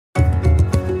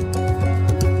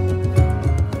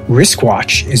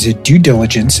RiskWatch is a due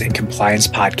diligence and compliance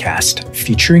podcast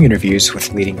featuring interviews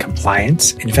with leading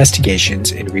compliance,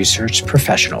 investigations, and research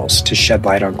professionals to shed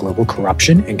light on global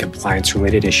corruption and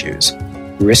compliance-related issues.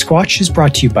 RiskWatch is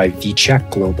brought to you by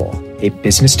VCheck Global, a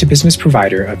business-to-business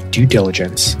provider of due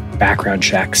diligence, background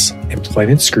checks,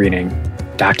 employment screening,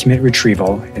 document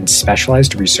retrieval, and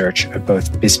specialized research of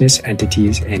both business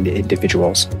entities and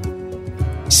individuals.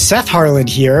 Seth Harland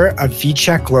here of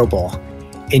VCheck Global.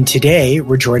 And today,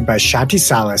 we're joined by Shanti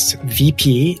Salas,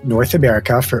 VP North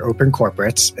America for Open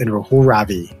Corporates, and Rahul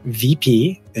Ravi,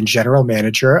 VP and General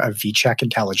Manager of VCheck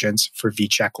Intelligence for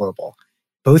VCheck Global.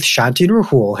 Both Shanti and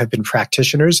Rahul have been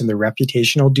practitioners in the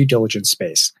reputational due diligence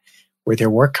space, where their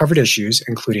work covered issues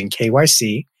including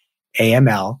KYC,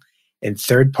 AML, and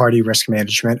third-party risk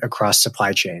management across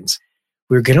supply chains.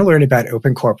 We're going to learn about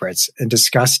open corporates and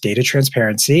discuss data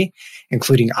transparency,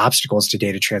 including obstacles to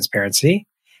data transparency,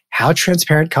 how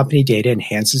transparent company data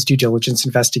enhances due diligence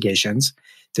investigations,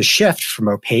 the shift from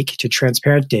opaque to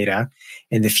transparent data,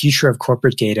 and the future of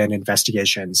corporate data and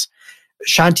investigations.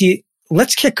 Shanti,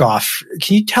 let's kick off.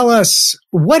 Can you tell us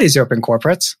what is Open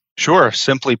Corporates? Sure.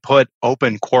 Simply put,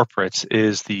 Open Corporates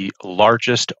is the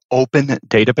largest open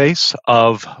database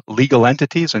of legal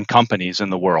entities and companies in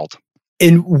the world.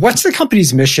 And what's the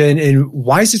company's mission, and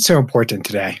why is it so important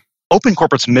today? Open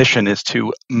Corporate's mission is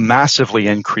to massively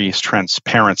increase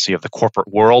transparency of the corporate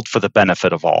world for the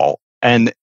benefit of all.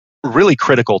 And really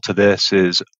critical to this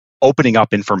is opening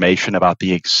up information about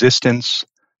the existence,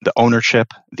 the ownership,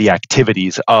 the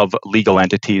activities of legal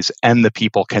entities, and the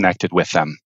people connected with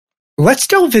them. Let's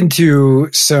delve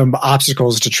into some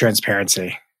obstacles to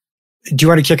transparency. Do you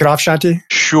want to kick it off, Shanti?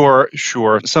 Sure.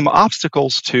 Some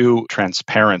obstacles to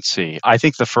transparency. I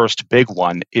think the first big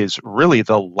one is really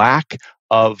the lack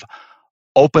of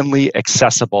openly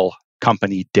accessible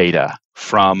company data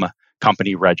from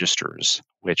company registers,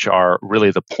 which are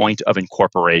really the point of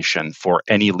incorporation for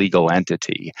any legal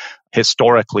entity.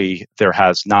 Historically, there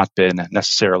has not been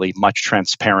necessarily much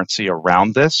transparency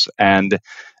around this, and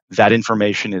that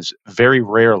information is very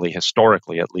rarely,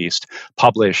 historically at least,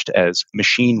 published as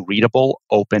machine-readable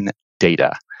open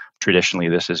data. Traditionally,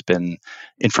 this has been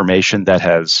information that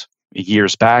has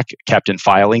years back kept in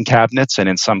filing cabinets, and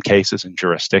in some cases in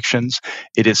jurisdictions,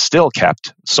 it is still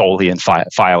kept solely in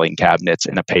filing cabinets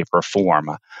in a paper form.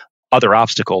 Other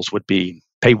obstacles would be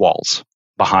paywalls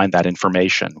behind that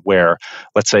information, where,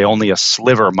 let's say, only a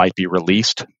sliver might be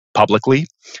released publicly,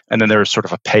 and then there's sort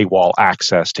of a paywall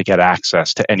access to get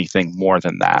access to anything more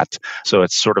than that. So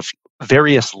it's sort of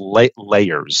various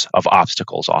layers of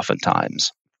obstacles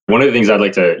oftentimes. One of the things I'd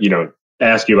like to,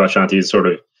 ask you about, Shanti, is sort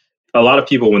of a lot of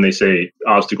people, when they say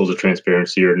obstacles of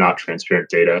transparency or not transparent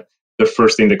data, the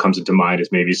first thing that comes into mind is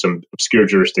maybe some obscure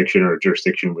jurisdiction or a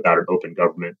jurisdiction without an open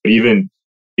government. But even,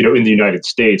 in the United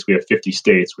States, we have 50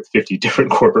 states with 50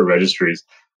 different corporate registries.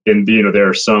 And, there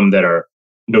are some that are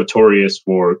notorious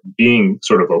for being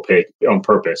sort of opaque on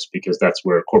purpose, because that's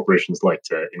where corporations like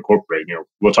to incorporate.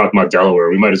 We'll talk about Delaware.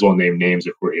 We might as well name names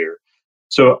if we're here.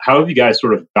 So how have you guys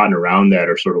sort of gotten around that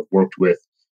or sort of worked with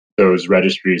those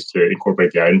registries to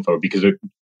incorporate that info? Because a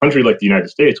country like the United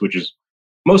States, which is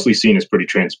mostly seen as pretty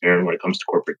transparent when it comes to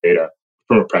corporate data,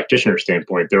 from a practitioner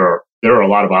standpoint, there are a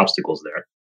lot of obstacles there.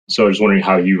 So I was wondering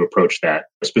how you approach that,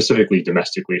 specifically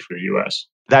domestically for the U.S.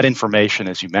 That information,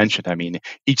 as you mentioned,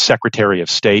 each Secretary of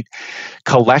State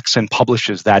collects and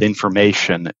publishes that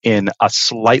information in a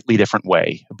slightly different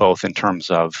way, both in terms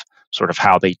of sort of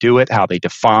how they do it, how they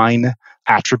define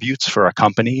attributes for a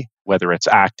company, whether it's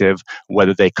active,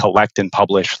 whether they collect and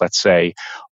publish, let's say,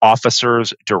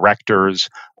 officers, directors,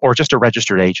 or just a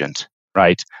registered agent,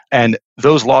 right? And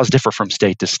those laws differ from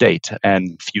state to state,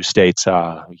 and few states,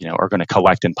 are going to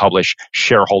collect and publish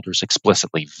shareholders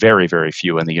explicitly. Very, very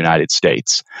few in the United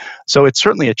States. So it's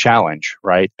certainly a challenge,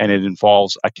 right? And it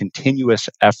involves a continuous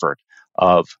effort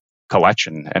of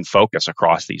collection and focus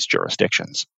across these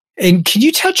jurisdictions. And can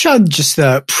you touch on just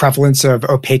the prevalence of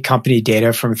opaque company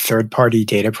data from third-party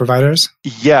data providers?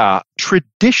 Yeah.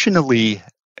 Traditionally,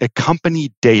 a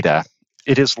company data,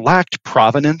 it has lacked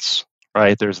provenance,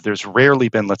 right? There's rarely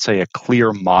been, let's say, a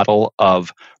clear model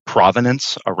of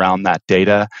provenance around that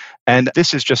data. And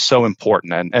this is just so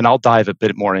important. And I'll dive a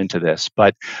bit more into this.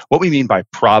 But what we mean by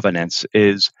provenance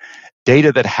is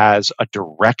data that has a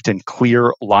direct and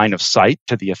clear line of sight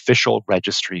to the official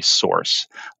registry source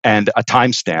and a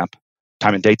timestamp,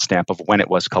 time and date stamp of when it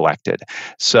was collected.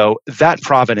 So that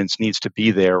provenance needs to be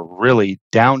there really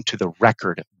down to the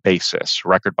record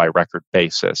by record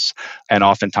basis, and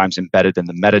oftentimes embedded in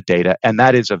the metadata. And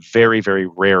that is a very, very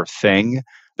rare thing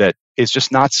that is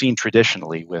just not seen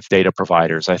traditionally with data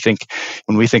providers. I think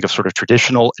when we think of sort of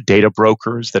traditional data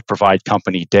brokers that provide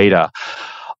company data,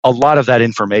 a lot of that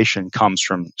information comes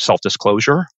from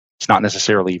self-disclosure. It's not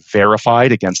necessarily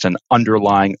verified against an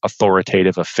underlying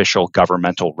authoritative official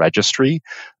governmental registry.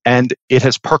 And it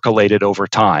has percolated over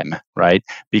time, right?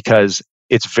 Because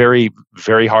it's very,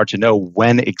 very hard to know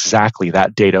when exactly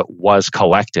that data was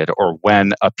collected or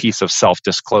when a piece of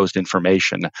self-disclosed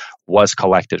information was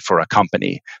collected for a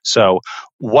company. So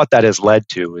what that has led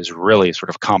to is really sort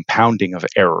of compounding of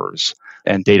errors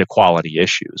and data quality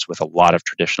issues with a lot of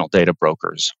traditional data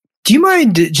brokers. Do you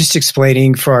mind just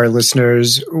explaining for our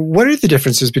listeners, what are the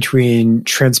differences between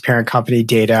transparent company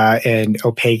data and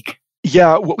opaque?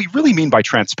 Yeah, what we really mean by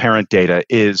transparent data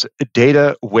is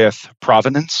data with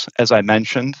provenance, as I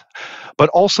mentioned, but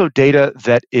also data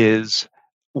that is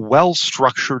well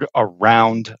structured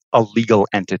around a legal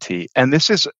entity. And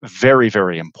this is very,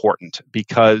 very important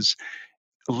because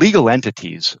legal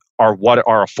entities are what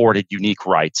are afforded unique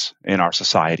rights in our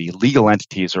society. Legal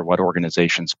entities are what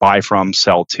organizations buy from,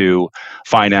 sell to,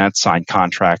 finance, sign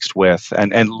contracts with,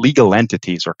 and legal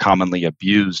entities are commonly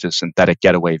abused as synthetic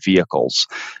getaway vehicles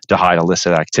to hide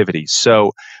illicit activities.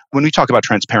 So when we talk about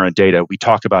transparent data, we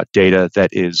talk about data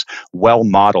that is well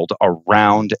modeled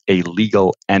around a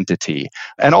legal entity,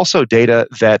 and also data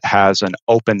that has an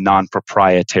open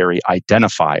non-proprietary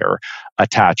identifier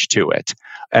attached to it.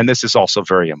 And this is also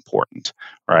very important,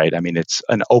 right? I mean, it's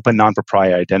an open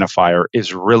non-proprietary identifier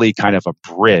is really kind of a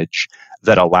bridge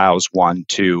that allows one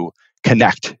to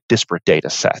connect disparate data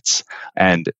sets.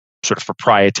 And sort of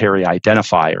proprietary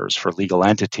identifiers for legal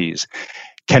entities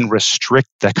can restrict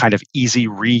the kind of easy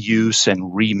reuse and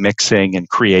remixing and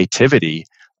creativity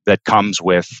that comes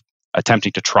with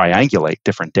attempting to triangulate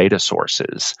different data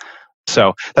sources.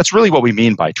 So that's really what we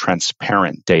mean by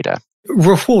transparent data.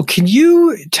 Rahul, can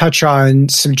you touch on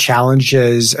some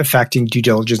challenges affecting due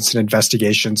diligence and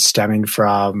investigations stemming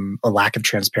from a lack of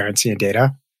transparency in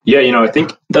data? Yeah, I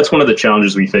think that's one of the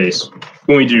challenges we face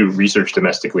when we do research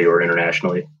domestically or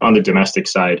internationally. On the domestic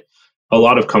side, a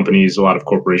lot of companies, a lot of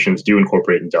corporations do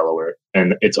incorporate in Delaware.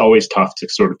 And it's always tough to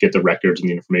sort of get the records and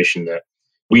the information that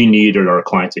we need or our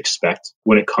clients expect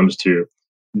when it comes to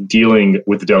dealing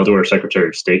with the Delaware Secretary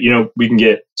of State. We can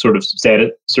get sort of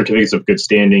certificates of good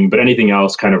standing, but anything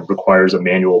else kind of requires a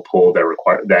manual pull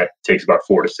that takes about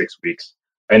 4 to 6 weeks.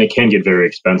 And it can get very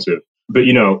expensive. But,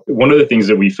 one of the things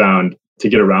that we found to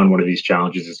get around one of these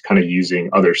challenges is kind of using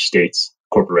other states'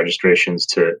 corporate registrations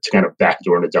to kind of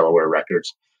backdoor into Delaware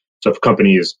records. So if a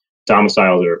company is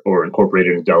domiciled or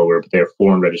incorporated in Delaware, but they have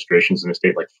foreign registrations in a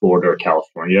state like Florida or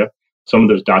California, some of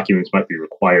those documents might be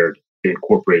required to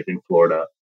incorporate in Florida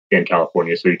and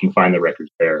California, so you can find the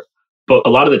records there. But a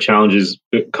lot of the challenges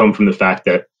come from the fact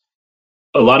that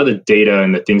a lot of the data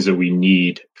and the things that we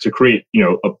need to create,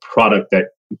 a product that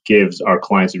gives our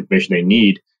clients information they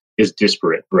need is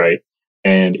disparate, right?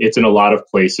 And it's in a lot of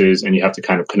places, and you have to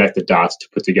kind of connect the dots to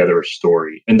put together a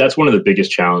story. And that's one of the biggest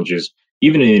challenges,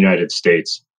 even in the United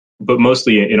States, but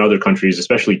mostly in other countries,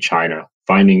 especially China.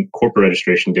 Finding corporate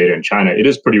registration data in China, it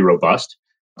is pretty robust,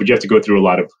 but you have to go through a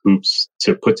lot of hoops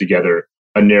to put together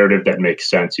a narrative that makes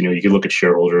sense. You can look at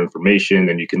shareholder information,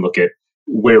 and you can look at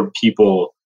where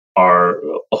people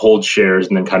hold shares,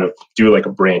 and then kind of do like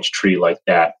a branch tree like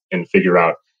that and figure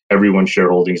out everyone's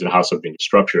shareholdings and how something is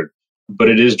structured. But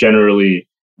it is generally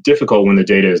difficult when the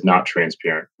data is not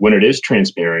transparent. When it is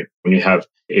transparent, when you have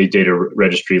a data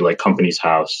registry like Companies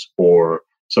House or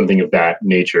something of that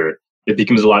nature, it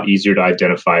becomes a lot easier to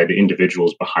identify the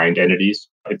individuals behind entities.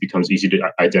 It becomes easy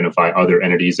to identify other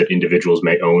entities that individuals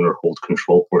may own or hold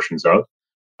control portions of.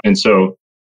 And so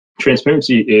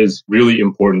transparency is really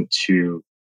important to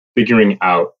figuring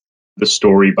out the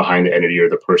story behind the entity or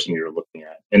the person you're looking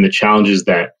at. And the challenges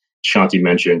that Shanti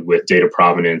mentioned with data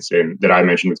provenance and that I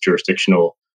mentioned with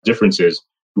jurisdictional differences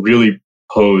really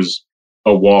pose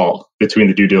a wall between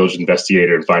the due diligence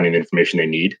investigator and finding the information they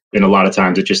need. And a lot of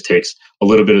times it just takes a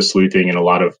little bit of sleuthing and a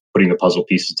lot of putting the puzzle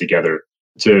pieces together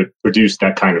to produce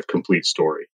that kind of complete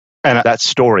story. And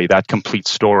that complete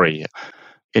story,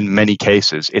 in many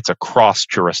cases, it's a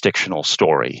cross-jurisdictional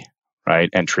story, right?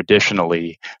 And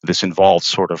traditionally, this involves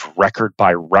sort of record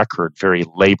by record, very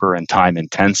labor and time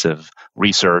intensive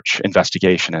research,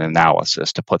 investigation, and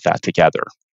analysis to put that together.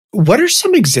 What are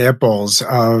some examples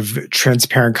of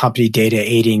transparent company data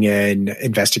aiding in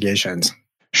investigations?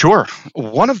 Sure.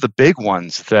 One of the big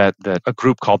ones that a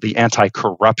group called the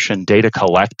Anti-Corruption Data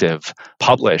Collective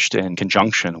published in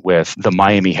conjunction with the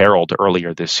Miami Herald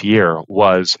earlier this year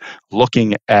was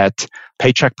looking at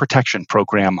Paycheck Protection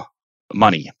Program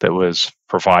money that was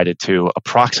provided to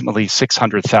approximately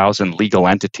 600,000 legal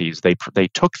entities. They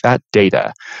took that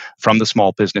data from the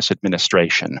Small Business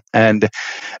Administration, and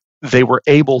they were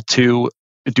able to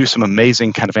do some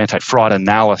amazing kind of anti-fraud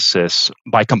analysis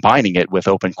by combining it with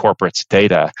Open Corporate's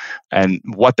data. And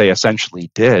what they essentially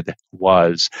did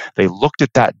was they looked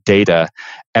at that data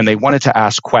and they wanted to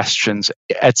ask questions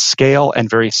at scale and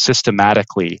very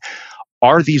systematically.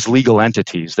 Are these legal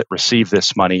entities that receive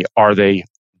this money, are they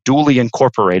duly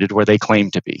incorporated where they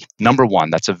claim to be? Number one,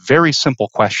 that's a very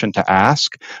simple question to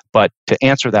ask, but to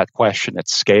answer that question at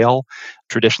scale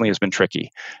traditionally has been tricky.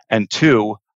 And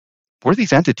two, were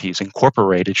these entities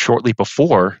incorporated shortly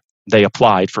before they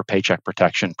applied for Paycheck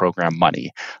Protection Program money?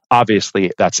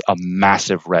 Obviously, that's a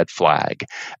massive red flag.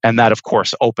 And that, of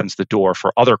course, opens the door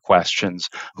for other questions.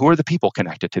 Who are the people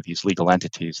connected to these legal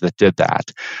entities that did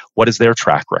that? What is their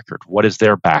track record? What is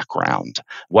their background?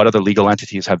 What other legal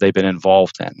entities have they been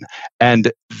involved in?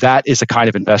 And that is a kind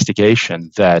of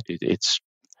investigation that it's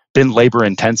been labor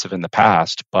intensive in the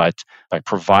past, but by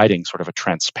providing sort of a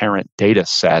transparent data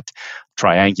set,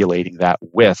 triangulating that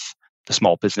with the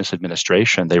Small Business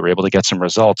Administration, they were able to get some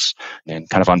results in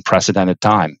kind of unprecedented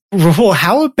time. Rahul,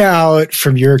 how about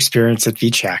from your experience at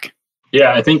VCheck?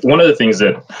 Yeah, I think one of the things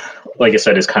that, like I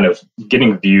said, is kind of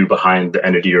getting view behind the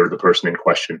entity or the person in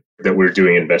question that we're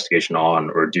doing an investigation on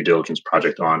or due diligence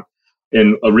project on.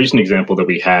 And a recent example that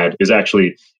we had is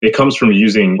actually, it comes from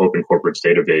using Open Corporate's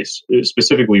database.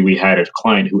 Specifically, we had a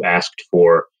client who asked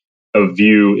for a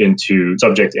view into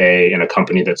Subject A in a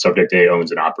company that Subject A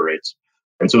owns and operates.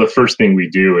 And so the first thing we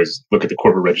do is look at the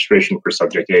corporate registration for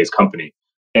Subject A's company.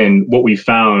 And what we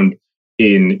found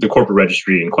in the corporate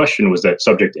registry in question was that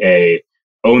Subject A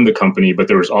owned the company, but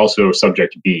there was also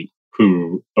Subject B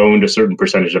who owned a certain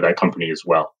percentage of that company as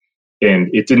well. And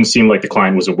it didn't seem like the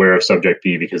client was aware of Subject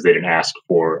B because they didn't ask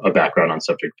for a background on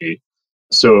Subject B.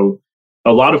 So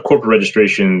a lot of corporate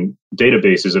registration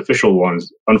databases, official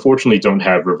ones, unfortunately don't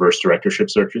have reverse directorship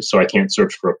searches. So I can't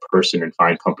search for a person and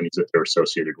find companies that they're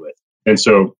associated with. And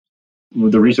so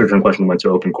the researcher in question went to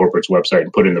Open Corporate's website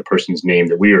and put in the person's name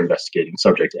that we were investigating,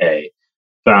 Subject A,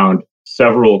 found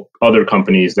several other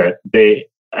companies that they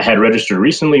had registered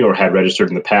recently or had registered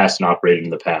in the past and operated in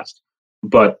the past.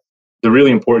 But the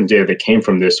really important data that came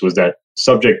from this was that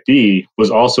Subject B was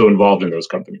also involved in those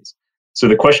companies. So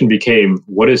the question became,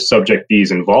 what is Subject B's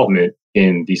involvement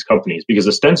in these companies? Because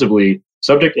ostensibly,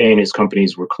 Subject A and his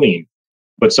companies were clean.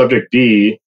 But Subject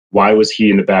B, why was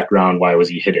he in the background? Why was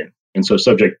he hidden? And so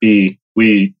Subject B,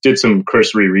 we did some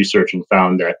cursory research and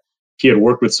found that he had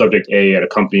worked with Subject A at a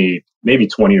company maybe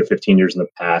 20 or 15 years in the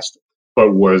past,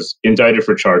 but was indicted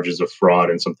for charges of fraud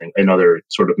and other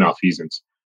sort of malfeasance.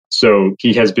 So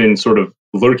he has been sort of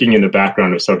lurking in the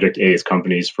background of Subject A's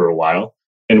companies for a while.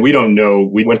 And we don't know.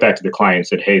 We went back to the client and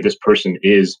said, hey, this person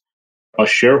is a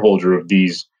shareholder of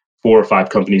these 4 or 5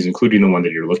 companies, including the one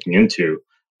that you're looking into.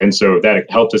 And so that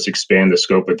helped us expand the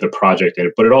scope of the project.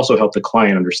 But it also helped the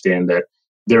client understand that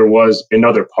there was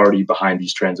another party behind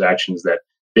these transactions that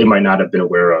they might not have been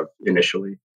aware of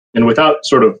initially. And without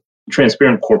sort of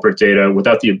transparent corporate data,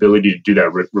 without the ability to do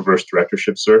that reverse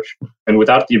directorship search, and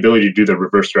without the ability to do the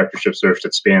reverse directorship search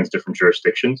that spans different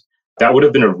jurisdictions, that would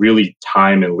have been a really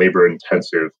time and labor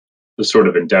intensive sort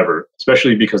of endeavor,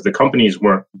 especially because the companies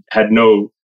had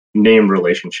no name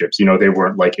relationships. You know, they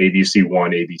weren't like ABC1,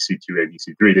 ABC2,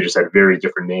 ABC3. They just had very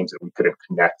different names that we couldn't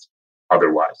connect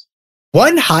otherwise.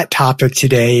 One hot topic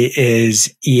today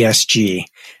is ESG.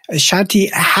 Shanti,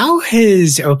 how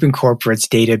has Open Corporate's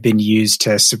data been used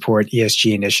to support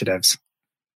ESG initiatives?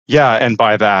 Yeah, and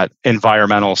by that,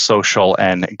 environmental, social,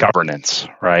 and governance,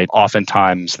 right?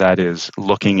 Oftentimes that is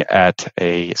looking at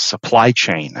a supply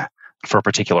chain for a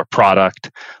particular product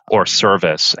or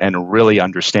service and really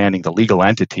understanding the legal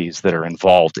entities that are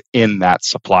involved in that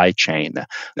supply chain.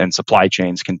 And supply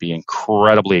chains can be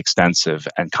incredibly extensive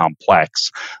and complex.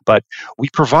 But we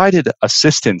provided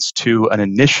assistance to an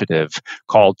initiative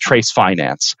called Trace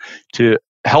Finance to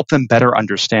help them better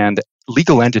understand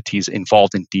legal entities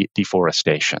involved in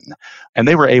deforestation. And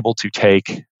they were able to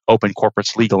take Open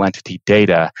Corporate's legal entity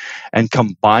data and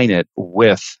combine it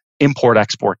with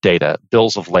import-export data,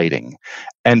 bills of lading.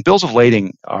 And bills of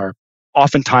lading are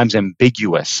oftentimes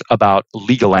ambiguous about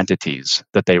legal entities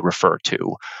that they refer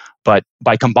to. But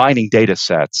by combining data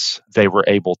sets, they were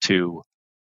able to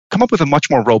come up with a much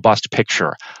more robust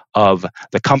picture of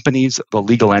the companies, the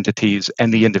legal entities,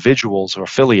 and the individuals who are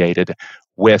affiliated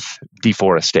with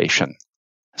deforestation.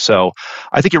 So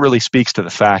I think it really speaks to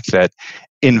the fact that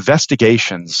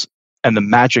investigations And the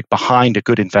magic behind a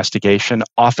good investigation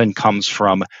often comes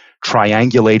from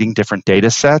triangulating different data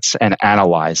sets and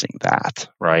analyzing that,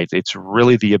 right? It's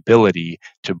really the ability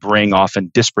to bring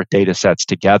often disparate data sets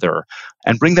together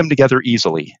and bring them together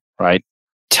easily, right?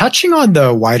 Touching on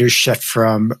the wider shift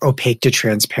from opaque to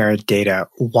transparent data,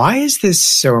 why is this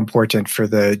so important for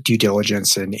the due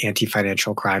diligence and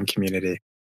anti-financial crime community?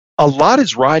 A lot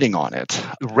is riding on it.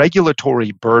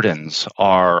 Regulatory burdens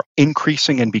are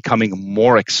increasing and becoming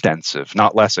more extensive,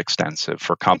 not less extensive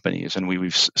for companies. And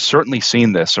we've certainly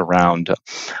seen this around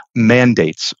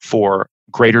mandates for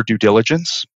greater due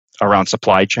diligence around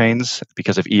supply chains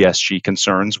because of ESG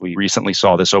concerns. We recently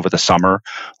saw this over the summer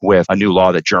with a new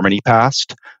law that Germany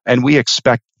passed, and we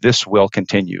expect this will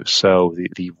continue. So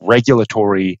the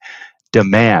regulatory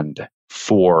demand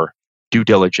for due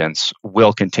diligence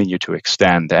will continue to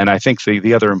extend. And I think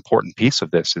the other important piece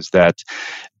of this is that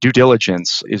due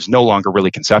diligence is no longer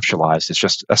really conceptualized. It's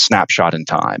just a snapshot in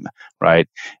time, right?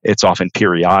 It's often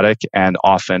periodic and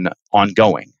often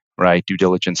ongoing, right? Due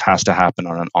diligence has to happen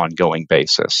on an ongoing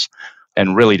basis.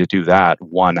 And really to do that,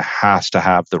 one has to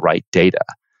have the right data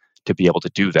to be able to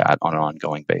do that on an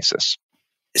ongoing basis.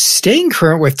 Staying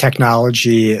current with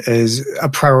technology is a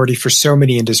priority for so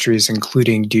many industries,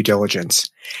 including due diligence.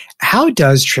 How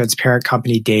does transparent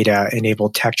company data enable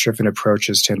tech-driven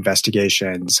approaches to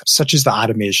investigations, such as the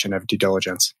automation of due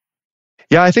diligence?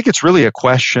 Yeah, I think it's really a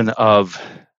question of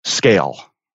scale,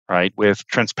 right? With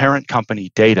transparent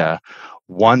company data,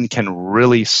 one can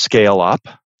really scale up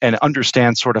and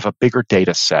understand sort of a bigger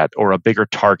data set or a bigger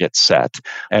target set,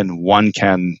 and one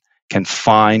can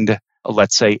find,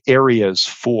 let's say, areas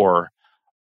for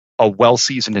a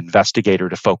well-seasoned investigator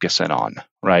to focus in on,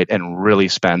 right? And really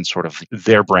spend sort of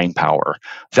their brain power.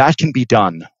 That can be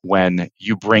done when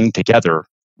you bring together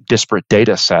disparate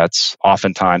data sets,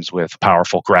 oftentimes with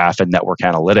powerful graph and network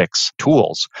analytics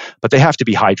tools, but they have to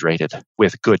be hydrated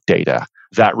with good data.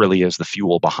 That really is the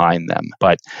fuel behind them.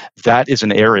 But that is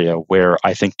an area where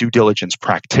I think due diligence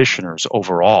practitioners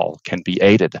overall can be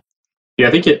aided. Yeah,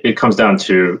 I think it comes down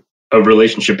to a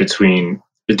relationship between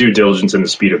the due diligence and the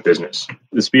speed of business.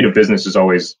 The speed of business is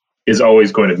always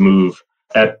going to move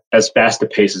at as fast a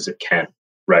pace as it can,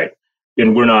 right?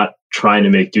 And we're not trying to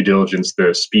make due diligence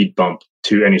the speed bump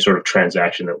to any sort of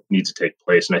transaction that needs to take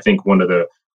place. And I think one of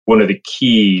the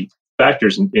key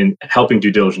factors in helping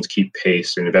due diligence keep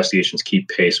pace and investigations keep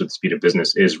pace with the speed of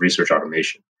business is research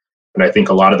automation. And I think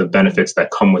a lot of the benefits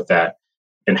that come with that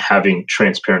and having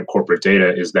transparent corporate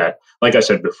data is that, like I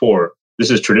said before, this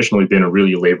has traditionally been a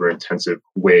really labor-intensive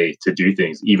way to do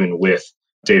things, even with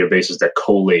databases that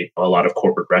collate a lot of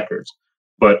corporate records.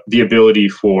 But the ability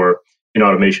for an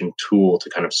automation tool to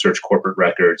kind of search corporate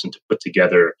records and to put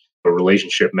together a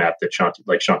relationship map that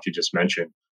Shanti just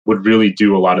mentioned would really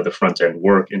do a lot of the front-end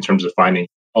work in terms of finding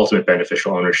ultimate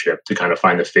beneficial ownership, to kind of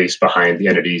find the face behind the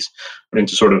entities and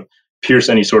to sort of pierce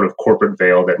any sort of corporate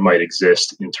veil that might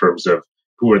exist in terms of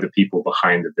who are the people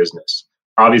behind the business.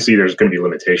 Obviously, there's going to be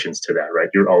limitations to that, right?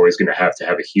 You're always going to have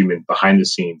a human behind the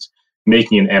scenes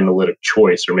making an analytic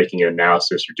choice or making an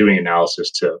analysis or doing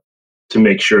analysis to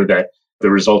make sure that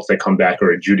the results that come back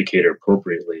are adjudicated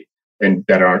appropriately and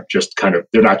that aren't just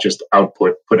they're not just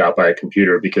put out by a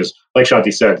computer. Because like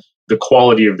Shanti said, the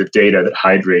quality of the data that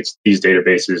hydrates these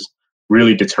databases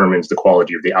really determines the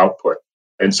quality of the output.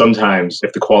 And sometimes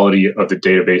if the quality of the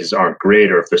databases aren't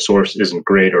great, or if the source isn't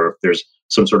great, or if there's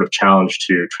some sort of challenge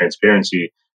to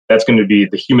transparency, that's going to be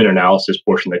the human analysis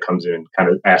portion that comes in and kind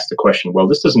of asks the question, well,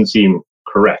 this doesn't seem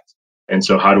correct. And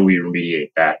so how do we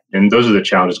remediate that? And those are the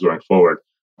challenges going forward.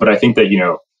 But I think that,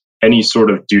 any sort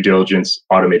of due diligence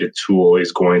automated tool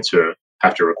is going to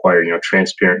have to require,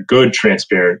 transparent,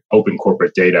 open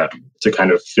corporate data to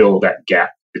kind of fill that gap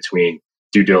between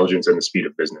due diligence and the speed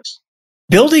of business.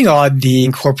 Building on the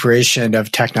incorporation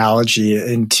of technology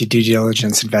into due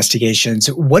diligence investigations,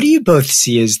 what do you both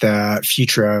see as the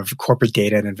future of corporate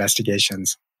data and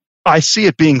investigations? I see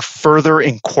it being further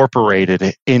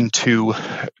incorporated into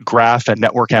graph and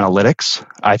network analytics.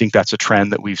 I think that's a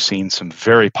trend that we've seen some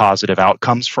very positive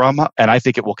outcomes from, and I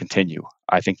think it will continue.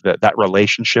 I think that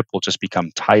relationship will just become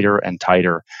tighter and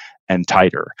tighter and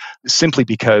tighter, simply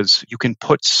because you can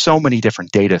put so many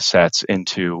different data sets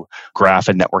into graph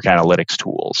and network analytics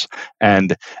tools.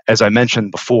 And as I mentioned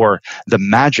before, the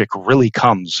magic really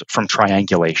comes from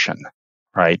triangulation,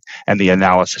 right? And the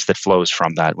analysis that flows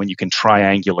from that when you can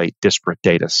triangulate disparate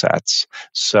data sets.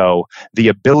 So the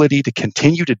ability to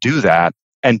continue to do that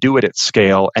and do it at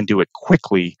scale and do it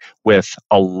quickly with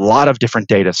a lot of different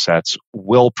data sets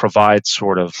will provide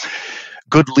sort of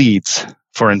good leads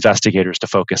for investigators to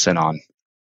focus in on.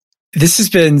 This has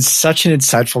been such an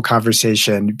insightful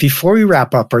conversation. Before we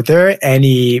wrap up, are there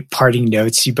any parting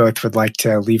notes you both would like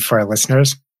to leave for our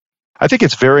listeners? I think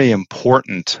it's very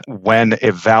important when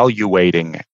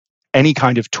evaluating any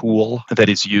kind of tool that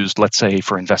is used, let's say,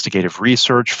 for investigative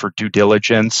research, for due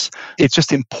diligence. It's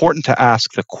just important to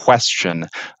ask the question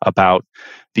about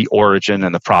the origin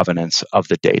and the provenance of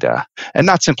the data. And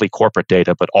not simply corporate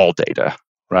data, but all data,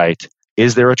 right?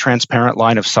 Is there a transparent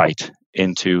line of sight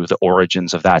into the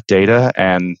origins of that data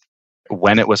and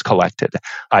when it was collected?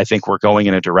 I think we're going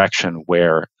in a direction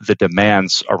where the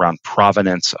demands around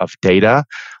provenance of data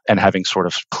and having sort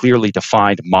of clearly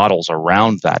defined models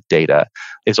around that data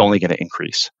is only going to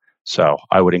increase. So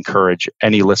I would encourage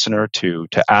any listener to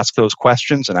ask those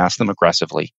questions and ask them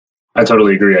aggressively. I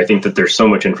totally agree. I think that there's so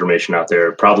much information out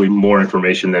there, probably more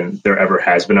information than there ever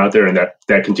has been out there. And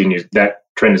that continues, that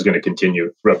trend is going to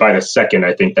continue. By the second,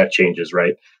 I think that changes,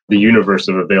 right? The universe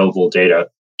of available data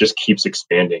just keeps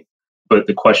expanding. But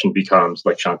the question becomes,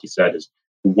 like Shanti said, is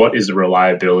what is the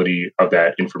reliability of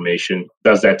that information?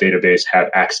 Does that database have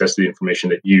access to the information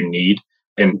that you need?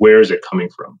 And where is it coming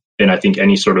from? And I think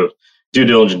any sort of due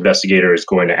diligence investigator is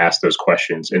going to ask those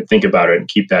questions and think about it and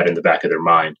keep that in the back of their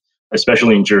mind,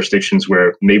 especially in jurisdictions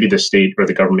where maybe the state or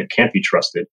the government can't be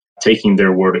trusted. Taking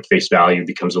their word at face value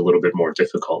becomes a little bit more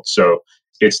difficult. So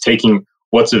it's taking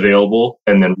what's available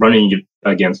and then running it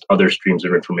against other streams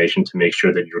of information to make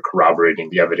sure that you're corroborating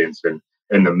the evidence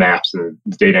and the maps and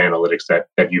the data analytics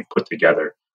that you've put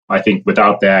together. I think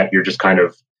without that, you're just kind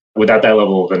of, without that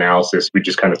level of analysis, we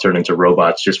just kind of turn into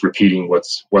robots just repeating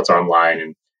what's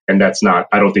online. And that's not,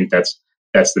 I don't think that's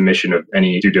the mission of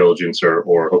any due diligence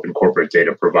or open corporate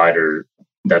data provider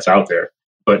that's out there.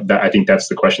 But I think that's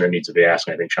the question that needs to be asked.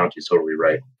 And I think Shanti's totally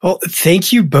right. Well,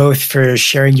 thank you both for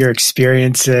sharing your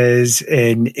experiences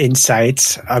and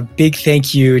insights. A big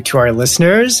thank you to our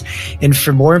listeners. And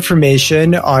for more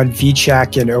information on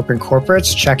VCheck and Open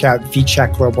Corporates, check out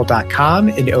vcheckglobal.com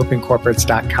and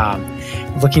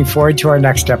opencorporates.com. Looking forward to our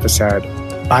next episode.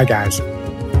 Bye, guys.